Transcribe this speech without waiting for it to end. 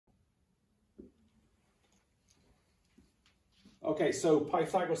Okay, so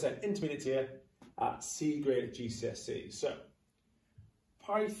Pythagoras then, intermediate here at C grade GCSE. So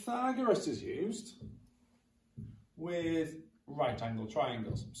Pythagoras is used with right angle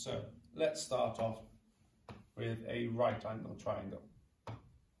triangles. So let's start off with a right angle triangle.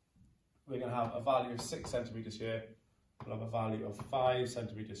 We're going to have a value of 6 centimetres here, we'll have a value of 5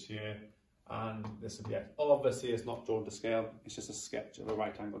 centimetres here, and this will be it. Obviously it's not drawn to scale, it's just a sketch of a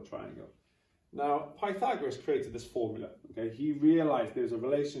right angle triangle. Now Pythagoras created this formula, okay? He realised there's a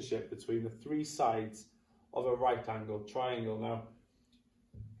relationship between the 3 sides of a right angle triangle. Now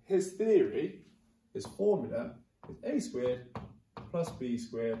his theory, his formula, is a squared plus b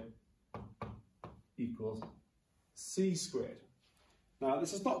squared equals c squared. Now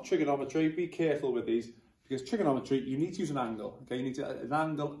this is not trigonometry, be careful with these, because trigonometry you need to use an angle, okay? You need to an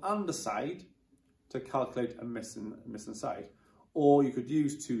angle and a side to calculate a missing side, or you could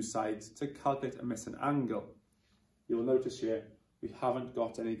use 2 sides to calculate a missing angle. You'll notice here we haven't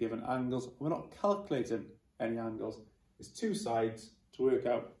got any given angles, we're not calculating any angles, it's 2 sides to work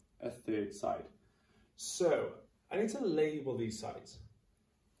out a 3rd side. So I need to label these sides.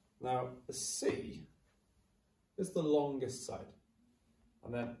 Now the C is the longest side,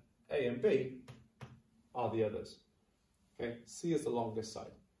 and then A and B are the others. Okay, C is the longest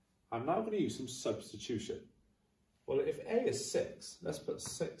side. I'm now going to use some substitution. Well, if A is 6, let's put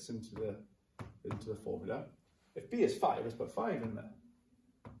 6 into the formula. If B is 5, let's put 5 in there.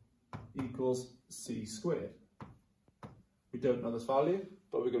 Equals C squared. We don't know this value,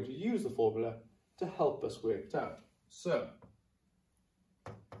 but we're going to use the formula to help us work it out. So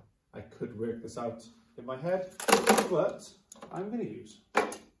I could work this out in my head, but I'm going to use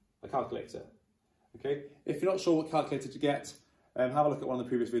a calculator. Okay, if you're not sure what calculator to get, have a look at one of the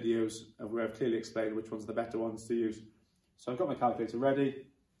previous videos where I've clearly explained which ones are the better ones to use. So I've got my calculator ready.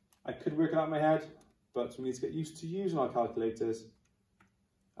 I could work it out in my head, but we need to get used to using our calculators.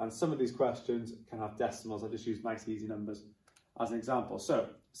 And some of these questions can have decimals. I just use nice easy numbers as an example.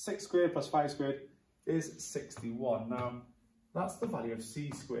 So 6 squared plus 5 squared is 61. Now that's the value of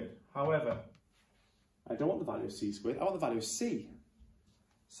c squared. However, I don't want the value of c squared, I want the value of c.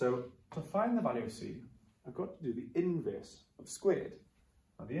 So to find the value of c, I've got to do the inverse of squared.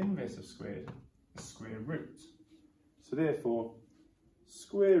 Now the inverse of squared is square root. So therefore,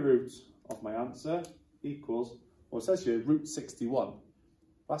 square root of my answer equals, well it says here root 61.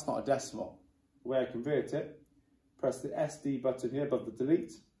 That's not a decimal. The way I convert it, press the SD button here above the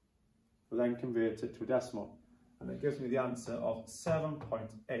delete, will then convert it to a decimal. And it gives me the answer of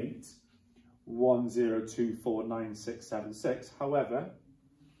 7.810249676. However,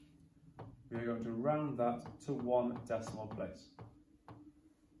 we're going to round that to 1 decimal place.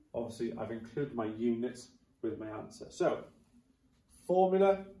 Obviously, I've included my units with my answer. So,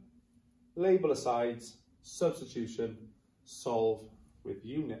 formula, label the sides, substitution, solve with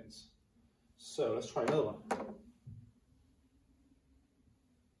units. So, let's try another one.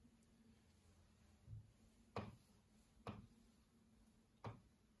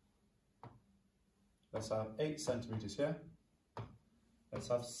 Let's have 8 centimetres here. Let's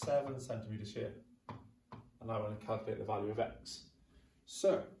have 7 centimetres here. And I want to calculate the value of x.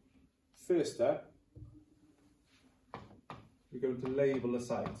 So, first step, we're going to label the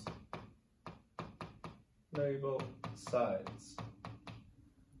sides. Label sides.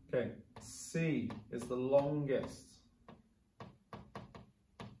 Okay, C is the longest,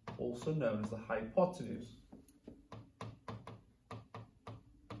 also known as the hypotenuse.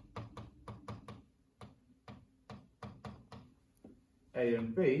 A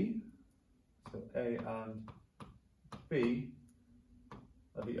and B, so A and B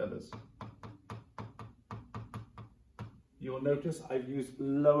are the others. You'll notice I've used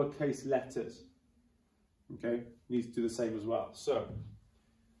lowercase letters. Okay, need to do the same as well. So,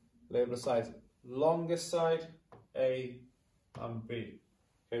 label the sides. Longest side, A and B.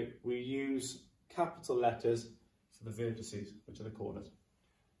 Okay, we use capital letters for the vertices, which are the corners.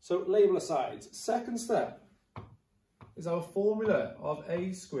 So, label the sides. Second step is our formula of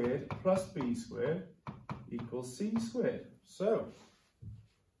a squared plus b squared equals c squared. So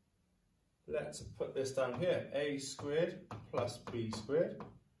let's put this down here. A squared plus b squared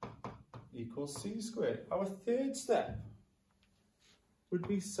equals c squared. Our third step would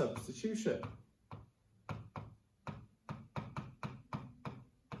be substitution.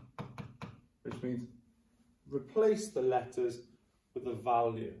 Which means replace the letters with a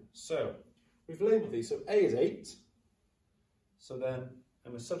value. So we've labelled these. So A is 8. So then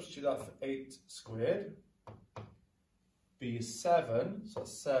I'm going to substitute that for 8 squared. B is 7, so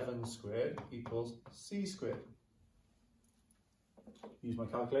 7 squared equals c squared. Use my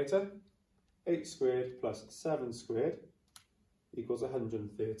calculator. 8 squared plus 7 squared equals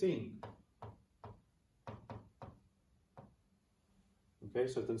 113. Okay,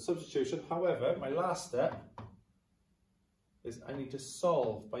 so I've done substitution. However, my last step is I need to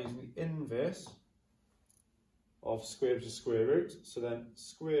solve by using the inverse of square root to square root. So then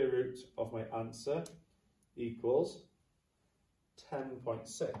square root of my answer equals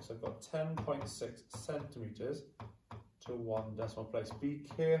 10.6. I've got 10.6 centimetres to 1 decimal place. Be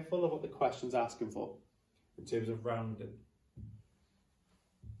careful of what the question's asking for in terms of rounding.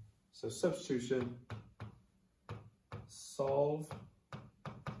 So substitution, solve.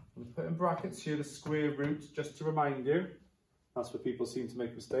 I'm put in brackets here the square root, just to remind you. That's where people seem to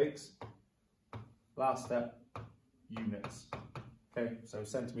make mistakes. Last step, units. Okay, so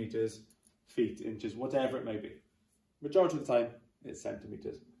centimetres, feet, inches, whatever it may be. Majority of the time, it's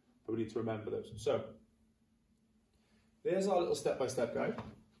centimetres, but we need to remember those. So, there's our little step-by-step guide.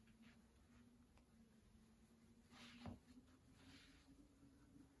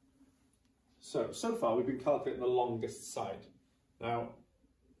 So far we've been calculating the longest side. Now,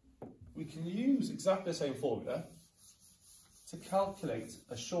 we can use exactly the same formula to calculate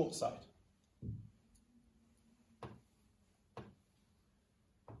a short side.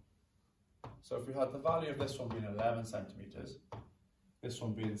 So if we had the value of this one being 11 centimetres, this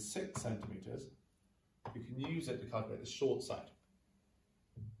one being 6 centimetres, we can use it to calculate the short side.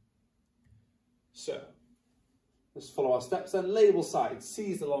 So, let's follow our steps then. Label side.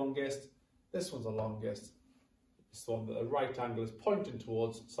 C is the longest, this one's the longest. It's the one that the right angle is pointing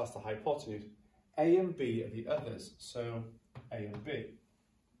towards, so that's the hypotenuse. A and B are the others, so A and B.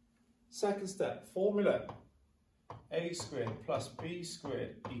 Second step, formula. A squared plus B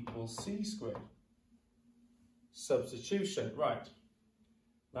squared equals C squared. Substitution, right.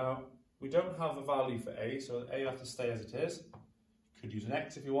 Now, we don't have a value for A, so A has to stay as it is. You could use an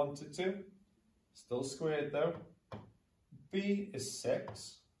X if you wanted to. Still squared though. B is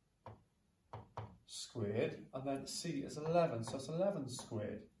 6 squared, and then C is 11, so it's 11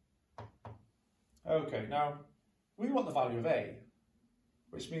 squared. Okay, now we want the value of A,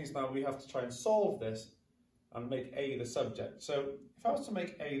 which means now we have to try and solve this and make A the subject. So if I was to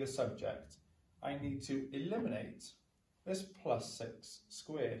make A the subject, I need to eliminate this plus 6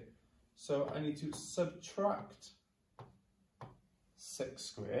 squared. So I need to subtract 6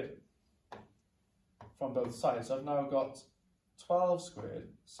 squared from both sides. So I've now got 12 squared,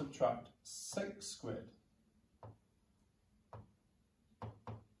 subtract 6 squared.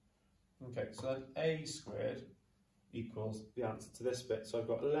 Okay, so then A squared equals the answer to this bit. So I've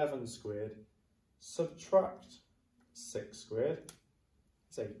got 11 squared, subtract 6 squared,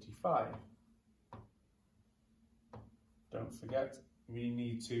 it's 85. Don't forget, we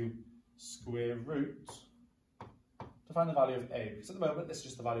need to square root to find the value of A, because at the moment this is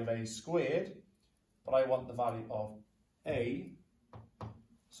just the value of A squared, but I want the value of A.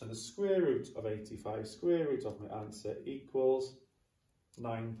 So the square root of 85, square root of my answer equals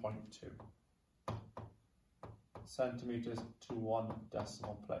 9.2 centimetres to 1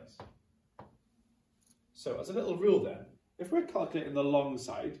 decimal place. So as a little rule then, if we're calculating the long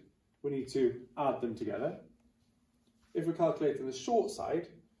side, we need to add them together. If we're calculating the short side,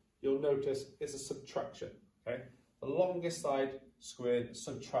 you'll notice it's a subtraction. Okay, the longest side squared,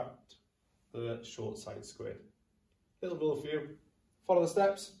 subtract the short side squared. Little rule for you, follow the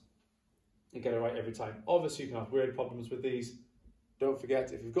steps and get it right every time. Obviously you can have word problems with these. Don't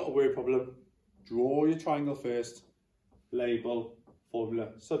forget, if you've got a word problem, draw your triangle first, label, formula,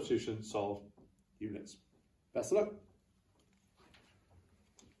 substitution, solve, units. Best of luck.